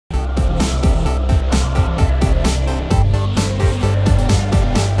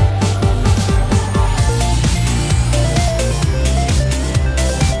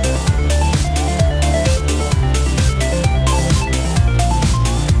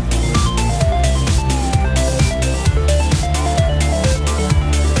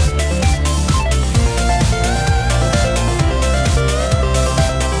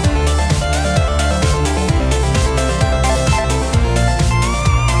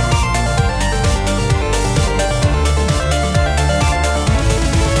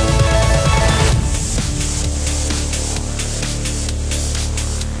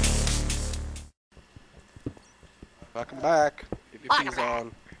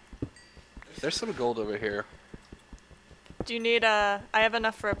There's some gold over here. Do you need a... I have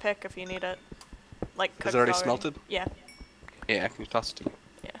enough for a pick if you need it. Like, cooked Is it already smelted? Yeah. Yeah, can you toss it to me?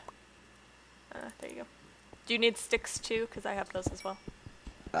 Yeah. There you go. Do you need sticks too? Because I have those as well.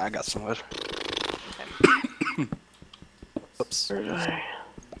 I got some wood. Okay. Oops.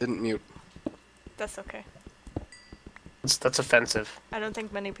 Didn't mute. That's okay. That's offensive. I don't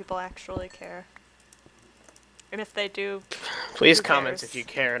think many people actually care. And if they do... Please comment if you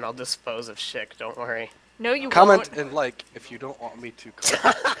care and I'll dispose of shit, don't worry. No, you Comment won't. and like if you don't want me to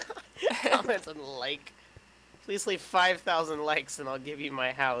comment. Comment and like. Please leave 5,000 likes and I'll give you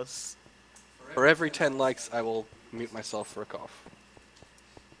my house. For every 10 likes, I will mute myself for a cough.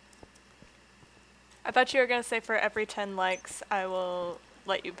 I thought you were going to say for every 10 likes, I will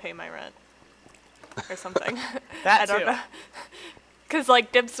let you pay my rent. Or something. That I don't too. know. Because,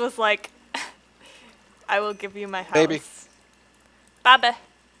 like, Dibz was like, I will give you my house. Baby. Baba.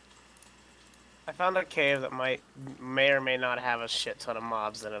 I found a cave that may or may not have a shit ton of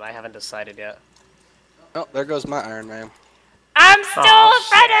mobs in it. I haven't decided yet. Oh, there goes my Iron Man. I'm still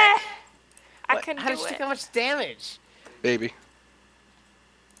ready! I can How do did you it. take that much damage? Baby.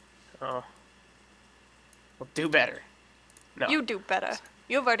 Oh. Well, do better. No. You do better.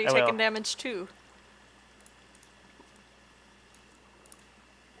 You've already I will. taken damage too.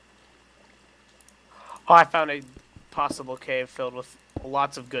 Oh, I found a possible cave filled with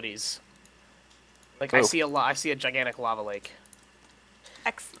lots of goodies. Like, I see a gigantic lava lake.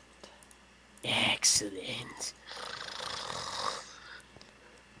 Excellent. Excellent.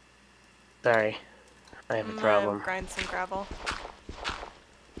 Sorry. I have a problem. Grind some gravel.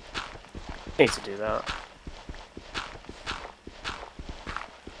 Need to do that.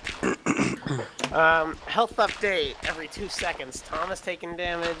 Health update every 2 seconds. Tom is taking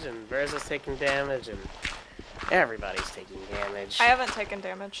damage, and Bears is taking damage, and everybody's taking damage. I haven't taken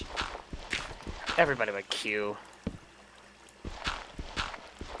damage. Everybody but Q.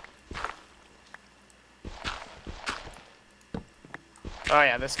 Oh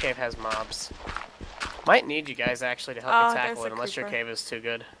yeah, this cave has mobs. Might need you guys actually to help me tackle it, unless your cave is too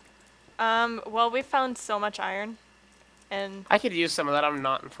good. Well, we found so much iron, and... I could use some of that, I'm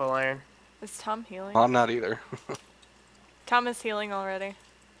not in full iron. Is Tom healing? I'm not either. Tom is healing already.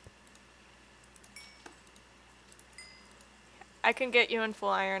 I can get you in full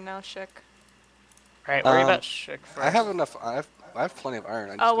iron now, Shik. Alright, worry about Shik first. I have enough. I have plenty of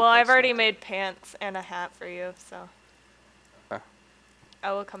iron. I just Oh, well, I've already smelting. made pants and a hat for you, so... Okay.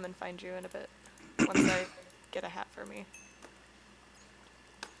 I will come and find you in a bit, once I get a hat for me.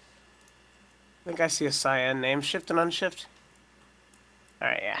 I think I see a cyan name. Shift and unshift.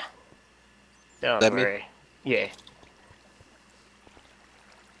 Alright, yeah. Don't That me? worry. Yeah.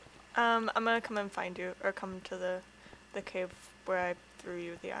 I'm gonna come and find you, or come to the cave where I threw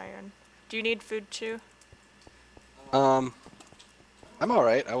you the iron. Do you need food too? I'm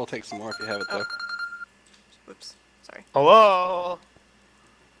alright. I will take some more if you have it though. Oops, sorry. Hello!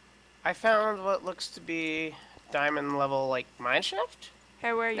 I found what looks to be diamond level, like, mineshaft?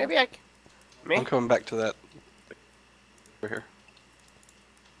 Hey, where are you? Maybe I Me? I'm coming back to that. Over here.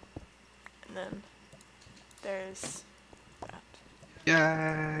 And then there's that.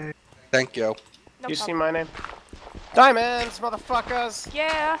 Yay! Thank you. No You see problem. my name? Diamonds, motherfuckers!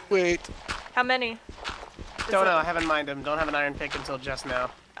 Yeah! Wait. How many? Don't know, I haven't mined them. Don't have an iron pick until just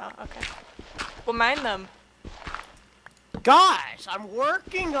now. Oh, okay. Well, mine them. Gosh, I'm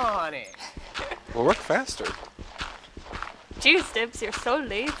working on it! We'll work faster. Jeez, Dibz, you're so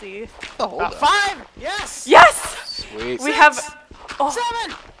lazy. Oh, hold on. 5! Yes! Yes! Sweet. We have... Oh,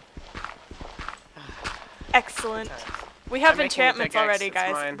 7! excellent. We have I'm making the enchantments pickaxe. already, It's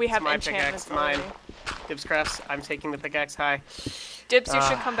guys. mine. We It's have my enchantments pickaxe, mine. already. Dibz crafts, I'm taking the pickaxe high. Dibz, you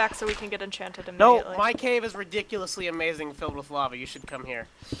should come back so we can get enchanted immediately. No, my cave is ridiculously amazing, filled with lava. You should come here.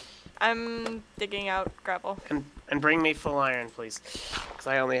 I'm digging out gravel. And bring me full iron, please. Because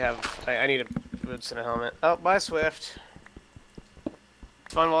I only have... I need a boots and a helmet. Oh, bye, Swift.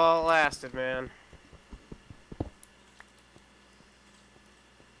 Fun while it lasted, man.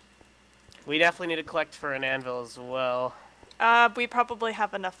 We definitely need to collect for an anvil as well. We probably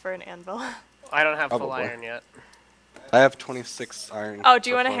have enough for an anvil. I don't have full Probably. iron yet. I have 26 iron. Oh, do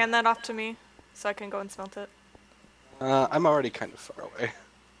you want to so hand that off to me? So I can go and smelt it? far. I'm already kind of far away.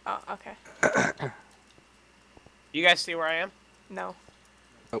 Oh, okay. You guys see where I am? No.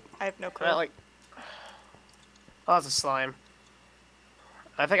 Nope. I have no clue. Not like... Oh, it's a slime.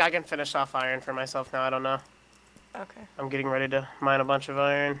 I think I can finish off iron for myself now, I don't know. Okay. I'm getting ready to mine a bunch of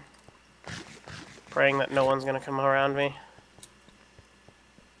iron. Praying that no one's gonna come around me.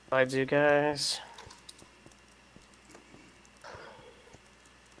 I do, guys.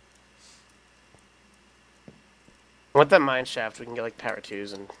 With that mine shaft, we can get like power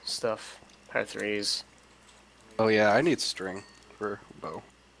 2s and stuff. Power 3s. Oh yeah, I need string for bow.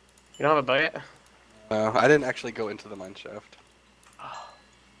 You don't have a bow yet? I didn't actually go into the mine shaft.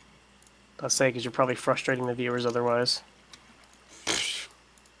 Let's say, because you're probably frustrating the viewers otherwise.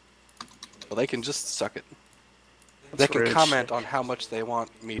 Well, they can just suck it. That's They can rude. comment on how much they want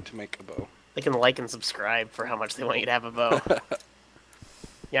me to make a bow. They can like and subscribe for how much they want you to have a bow.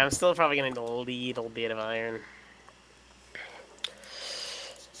 Yeah, I'm still probably going to need a little bit of iron.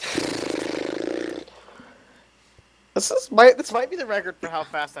 This might be the record for how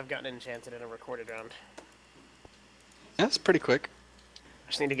fast I've gotten enchanted in a recorded round. Yeah, it's pretty quick. I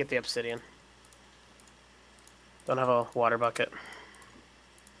just need to get the obsidian. Don't have a water bucket.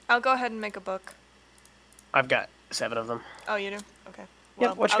 I'll go ahead and make a book. I've got 7 of them. Oh, you do? Okay. Yep,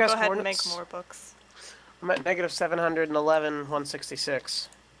 Well, what you I'll guys' go ahead and make coordinates? more books. I'm at negative 711, 166.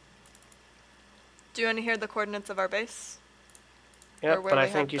 Do you want to hear the coordinates of our base? Yep, Or where but I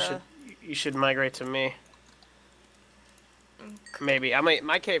we think have you should migrate to me. Okay. Maybe.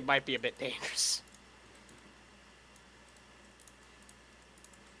 My cave might be a bit dangerous.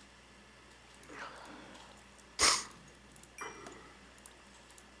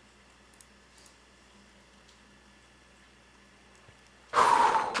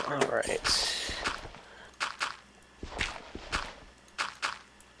 Alright.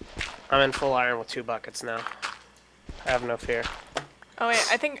 I'm in full iron with 2 buckets now. I have no fear. Oh wait,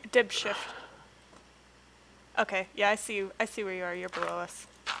 I think Dibz shift. Okay, yeah, I see you. I see where you are. You're below us.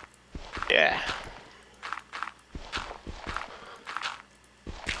 Yeah.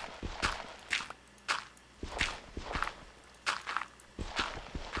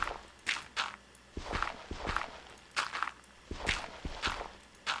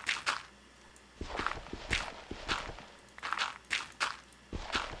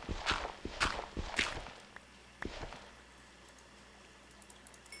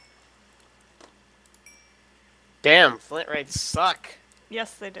 Damn, flint rates suck.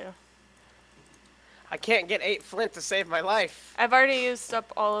 Yes, they do. I can't get 8 flint to save my life. I've already used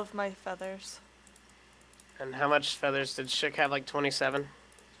up all of my feathers. And how much feathers did Schick have? Like 27?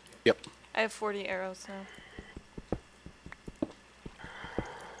 Yep. I have 40 arrows now.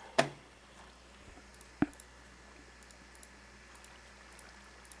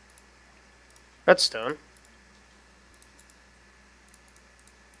 Redstone.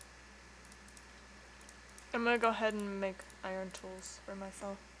 I'm gonna go ahead and make iron tools for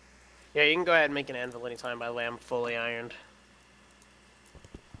myself. Yeah, you can go ahead and make an anvil anytime, by the way. I'm fully ironed.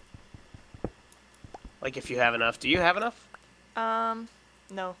 Like, if you have enough. Do you have enough?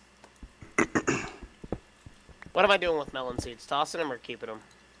 No. What am I doing with melon seeds? Tossing them or keeping them?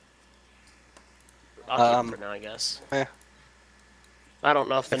 I'll keep them for now, I guess. Eh. I don't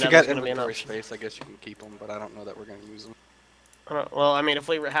know if the If you nether's got going to be an inventory option. space, I guess you can keep them, but I don't know that we're going to use them. Well, I mean, if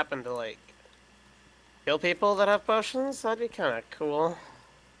we happen to, like, kill people that have potions, that'd be kind of cool.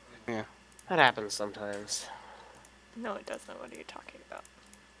 Yeah. That happens sometimes. No, it doesn't. What are you talking about?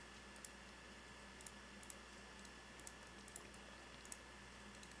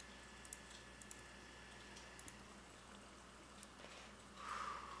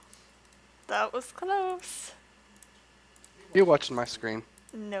 That was close. You're watching my screen.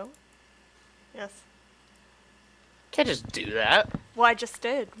 No. Yes. Can't just do that. Well, I just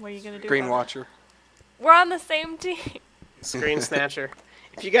did. What are you gonna do? Screen about it? watcher. We're on the same team. Screen snatcher.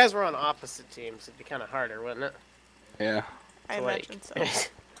 If you guys were on opposite teams, it'd be kind of harder, wouldn't it? Yeah. I Like- imagine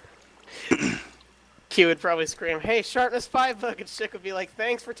so. Q would probably scream, "Hey, sharpness 5 book," and Chick would be like,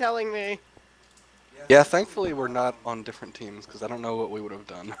 "Thanks for telling me." Yeah, thankfully we're not on different teams, because I don't know what we would have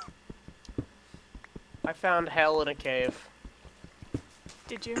done. I found hell in a cave.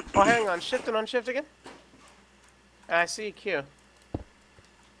 Did you? Oh, hang on. Shift and unshift again? I see Q.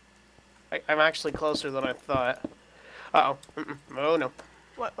 I'm actually closer than I thought. Uh-oh. Oh, no.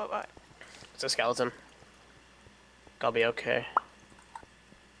 What? It's a skeleton. I'll be okay.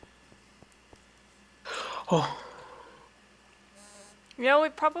 Oh. You know, we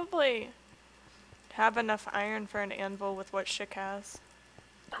probably have enough iron for an anvil with what Schick has.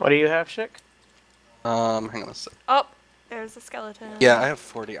 What do you have, Chick? Hang on a sec. Oh, there's a skeleton. Yeah, I have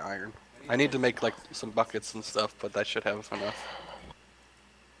 40 iron. I need to make, like, some buckets and stuff, but that should have enough.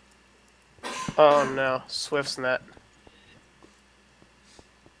 Oh, no. Swift's net.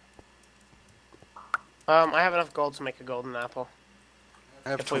 I have enough gold to make a golden apple. I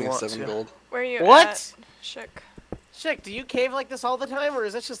have If we want 27 to. gold. Where are you What? at, Schick? Chick, do you cave like this all the time, or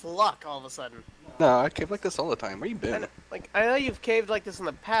is it just luck all of a sudden? No, I cave like this all the time. Where you been? I know you've caved like this in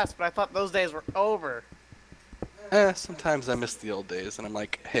the past, but I thought those days were over. Sometimes I miss the old days, and I'm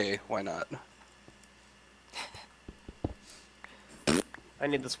like, hey, why not? I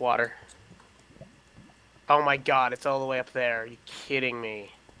need this water. Oh my god, it's all the way up there. Are you kidding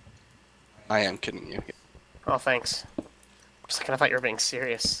me? I am kidding you. Oh, thanks. For a second, I thought you were being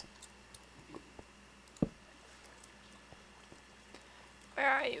serious. Where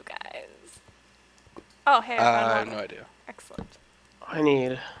are you guys? Oh, hey, I I found have water. no idea. Excellent. I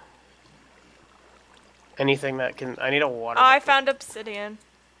need anything that can. I need a water. Oh, I bucket. found obsidian.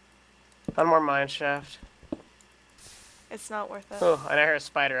 Found more mine shaft. It's not worth it. Oh, and I hear a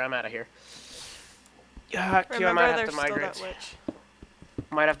spider. I'm out of here. Yeah, Q, I might Remember, have there's to still migrate. that witch.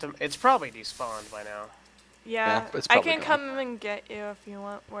 Might have to. It's probably despawned by now. Yeah, it's I probably can gone. come and get you if you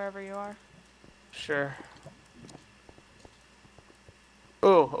want, wherever you are. Sure.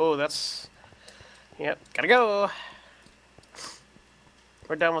 Oh, that's. Yep, gotta go.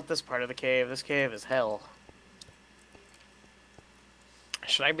 We're done with this part of the cave. This cave is hell.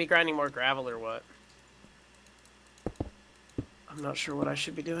 Should I be grinding more gravel or what? I'm not sure what I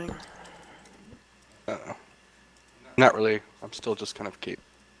should be doing. Not really. I'm still just kind of keep.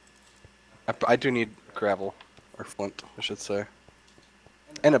 I do need gravel, or flint, I should say,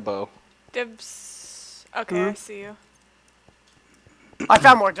 and a bow. Dibz. Okay, I see you. I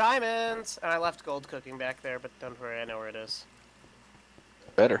found more diamonds! And I left gold cooking back there, but don't worry, I know where it is.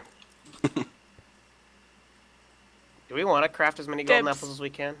 Better. Do we want to craft as many golden Dibz. apples as we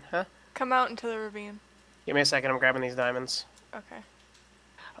can? Huh? Come out into the ravine. Give me a second, I'm grabbing these diamonds. Okay.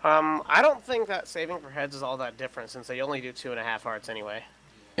 I don't think that saving for heads is all that different, since they only do 2.5 hearts anyway.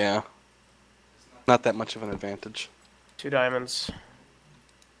 Yeah. Not that much of an advantage. 2 diamonds.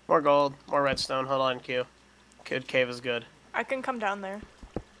 More gold, more redstone. Hold on, Q. Good cave is good. I can come down there.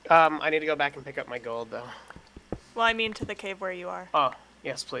 I need to go back and pick up my gold, though. Well, I mean to the cave where you are. Oh,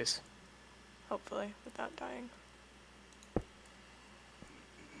 yes, please. Hopefully, without dying.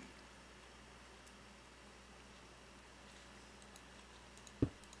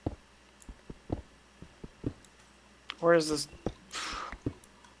 Where is this?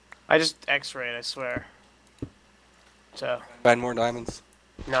 I just x-rayed, I swear. So, Find more diamonds.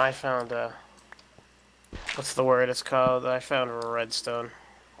 no, I found, what's the word it's called? I found redstone.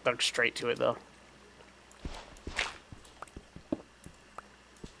 Dug straight to it, though.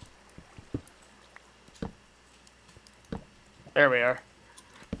 There we are.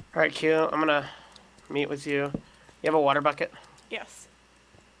 Alright, Q, I'm gonna meet with you. You have a water bucket? Yes.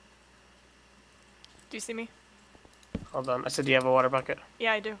 Do you see me? Hold on. I said, do you have a water bucket?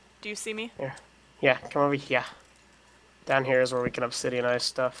 Yeah, I do. Do you see me? Here. Yeah, come over here. Down here is where we can obsidianize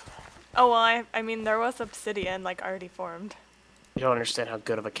stuff. Oh, well, I mean, there was obsidian, like, already formed. You don't understand how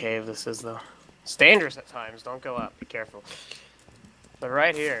good of a cave this is, though. It's dangerous at times. Don't go up. Be careful. But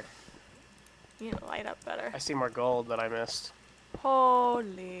right here, You need to light up better. I see more gold that I missed.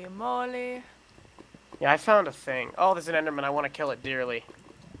 Holy moly. Yeah, I found a thing. Oh, there's an enderman. I want to kill it dearly.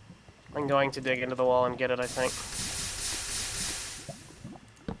 I'm going to dig into the wall and get it, I think.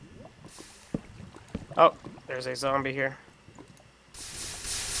 Oh, there's a zombie here.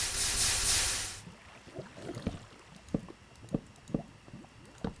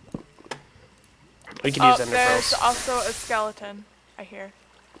 We could use ender there's pearls. also a skeleton, I hear.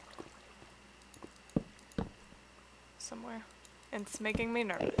 Somewhere. And it's making me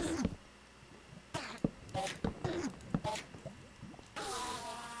nervous.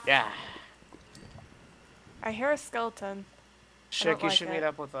 Yeah. I hear a skeleton. Chick, you like should it. meet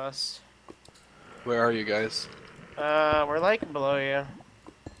up with us. Where are you guys? We're like below you.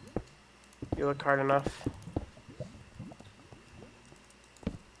 You look hard enough.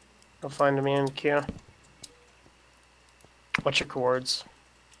 You'll find me in Q. What's your coords?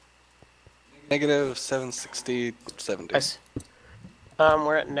 Negative 760, 70. Nice.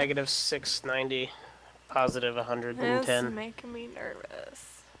 We're at negative 690, positive It's 110. making me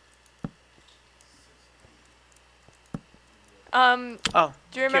nervous. Do Oh, you Q, I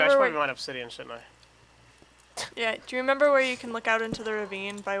should remember probably where? mine obsidian, shouldn't I? Yeah. Do you remember where you can look out into the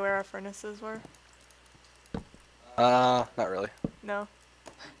ravine by where our furnaces were? Not really. No.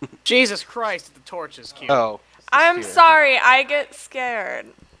 Jesus Christ, the torches, Q. Oh. it's I'm here. sorry. I get scared.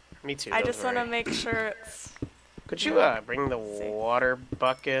 Me too. I don't just want to worry. make sure it's. Could you bring the See. water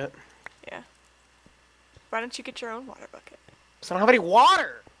bucket? Yeah. Why don't you get your own water bucket? 'Cause I don't have any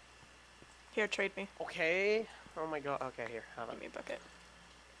water. Here, trade me. Okay. Oh my god. Okay, here. Have Give it. me a bucket.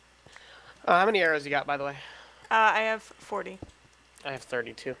 How many arrows you got, by the way? I have 40. I have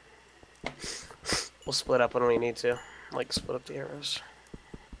 32. We'll split up when we need to. Like, split up the arrows.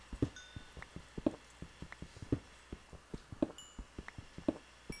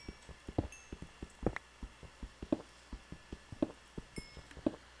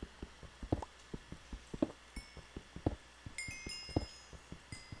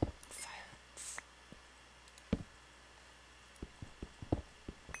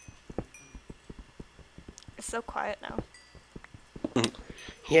 so quiet now.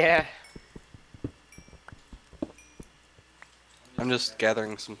 Yeah. I'm just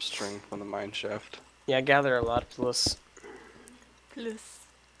gathering some string from the mine shaft. Yeah, gather a lot, plus. Plus.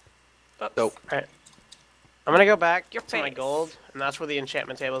 Oops. Dope. Alright. I'm gonna go back Your to my face. gold, and that's where the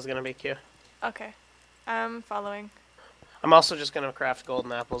enchantment table is gonna be, Q. Okay. I'm following. I'm also just gonna craft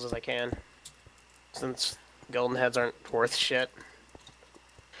golden apples as I can, since golden heads aren't worth shit.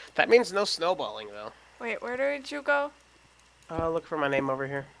 That means no snowballing, though. Wait, where did you go? Look for my name over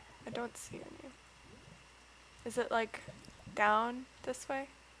here. I don't see your name. Is it like down this way?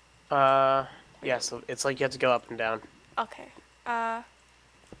 Yeah, so it's like you have to go up and down. Okay.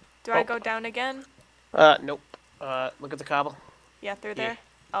 Do I go down again? Nope. Look at the cobble. Yeah, through Yeah. there?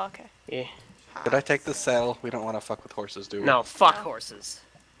 Oh, okay. Yeah. Did I take the saddle? We don't want to fuck with horses, do we? No, fuck No. horses.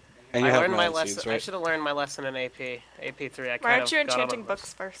 And you I have learned my melon lesson. seeds, I right? should have learned my lesson in AP. AP3. I Why kind aren't of you got out enchanting of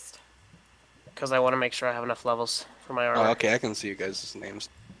books first? Because I want to make sure I have enough levels for my armor. Oh, okay, I can see you guys' names.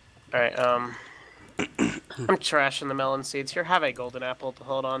 Alright, I'm trashing the melon seeds. Here, have a golden apple to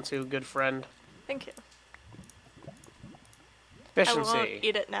hold on to, good friend. Thank you. I won't Efficiency,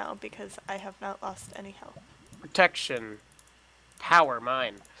 eat it now because I have not lost any health. protection, power,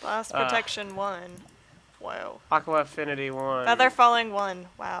 mine. Blast protection 1. Wow. Aqua affinity 1. Feather falling 1.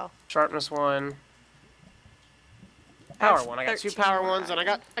 Wow. Sharpness 1. I Power have 1. I got 2 13 power more 1s, and I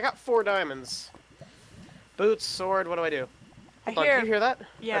iron. got 4 diamonds. Boots, sword, what do I do? I Hold on, hear. can you hear that?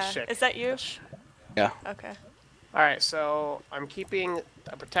 Yeah. That's shit. Is that you? Yeah. Okay. Alright, so I'm keeping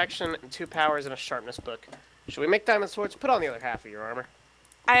a protection and 2 powers and a sharpness book. Should we make diamond swords? Put on the other half of your armor.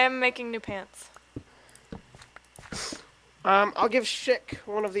 I am making new pants. I'll give Schick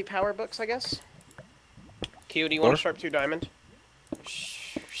one of the power books, I guess. Q, do you want a Sure. sharp 2 diamond?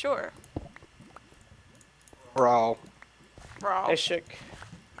 Sure. Raw. Raw. Hey, Schick.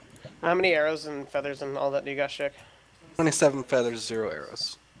 How many arrows and feathers and all that do you got, Schick? 27 feathers, 0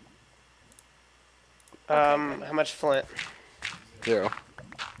 arrows. good. How much flint? 0.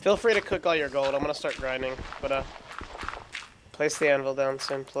 Feel free to cook all your gold. I'm gonna start grinding, but place the anvil down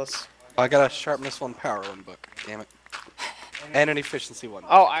soon, plus. Oh, I got a sharpness 1, power 1 book. Damn it. And an efficiency 1.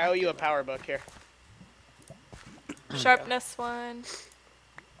 Oh, I owe you a power book here. Sharpness 1.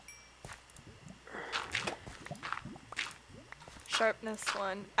 Sharpness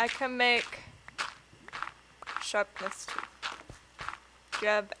 1. I can make sharpness 2. Do you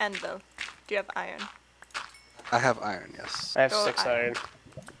have anvil? Do you have iron? I have iron, yes. I have Go 6 iron. iron.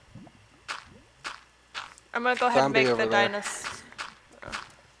 I'm gonna go ahead and Zombie make the over there. dinosaur.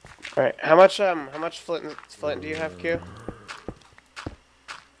 All right, how much flint do you have, Q?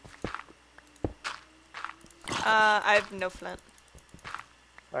 I have no flint.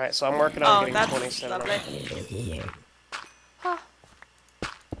 All right, so I'm working on Oh, getting that's 27. lovely. Huh.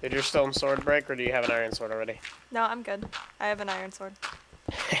 Did your stone sword break, or do you have an iron sword already? No, I'm good. I have an iron sword.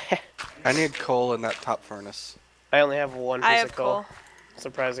 I need coal in that top furnace. I only have 1 piece I of have coal, coal.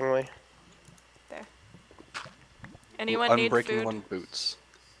 surprisingly. There. Anyone need Unbreaking food? 1 boots.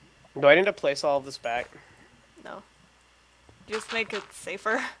 Do I need to place all of this back? No. Just make it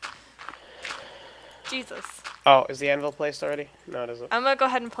safer. Jesus. Oh, is the anvil placed already? No, it isn't. I'm gonna go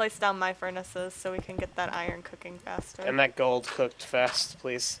ahead and place down my furnaces so we can get that iron cooking faster. And that gold cooked fast,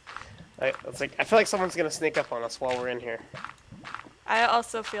 please. I feel like someone's gonna sneak up on us while we're in here. I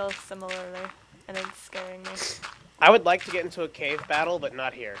also feel similarly, and it's scaring me. I would like to get into a cave battle, but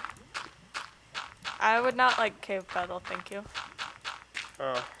not here. I would not like cave battle, thank you.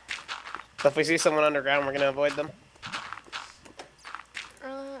 Oh. So if we see someone underground, we're gonna avoid them?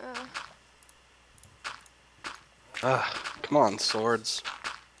 Come on, swords.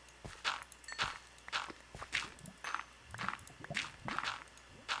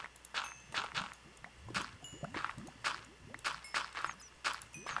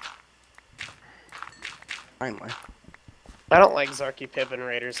 Finally. I don't like Zarky Pip and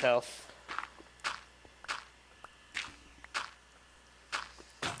Raider's health.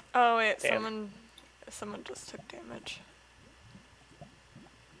 Oh wait, Damn. someone just took damage.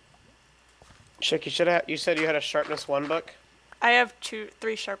 Chick, you said you had a sharpness 1 book? I have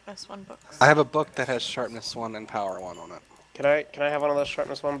 3 sharpness 1 books. I have a book that has sharpness 1 and power 1 on it. Can I have one of those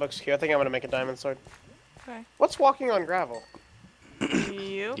sharpness 1 books, Q? I think I'm gonna make a diamond sword. Okay. What's walking on gravel?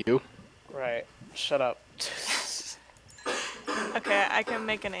 You? You? Right. Shut up. Okay, I can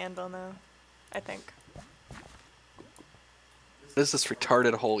make an anvil now. I think. What is this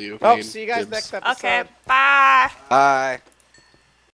retarded hole you've Oh, made? see you guys Dibz? next episode. Okay, bye! Bye.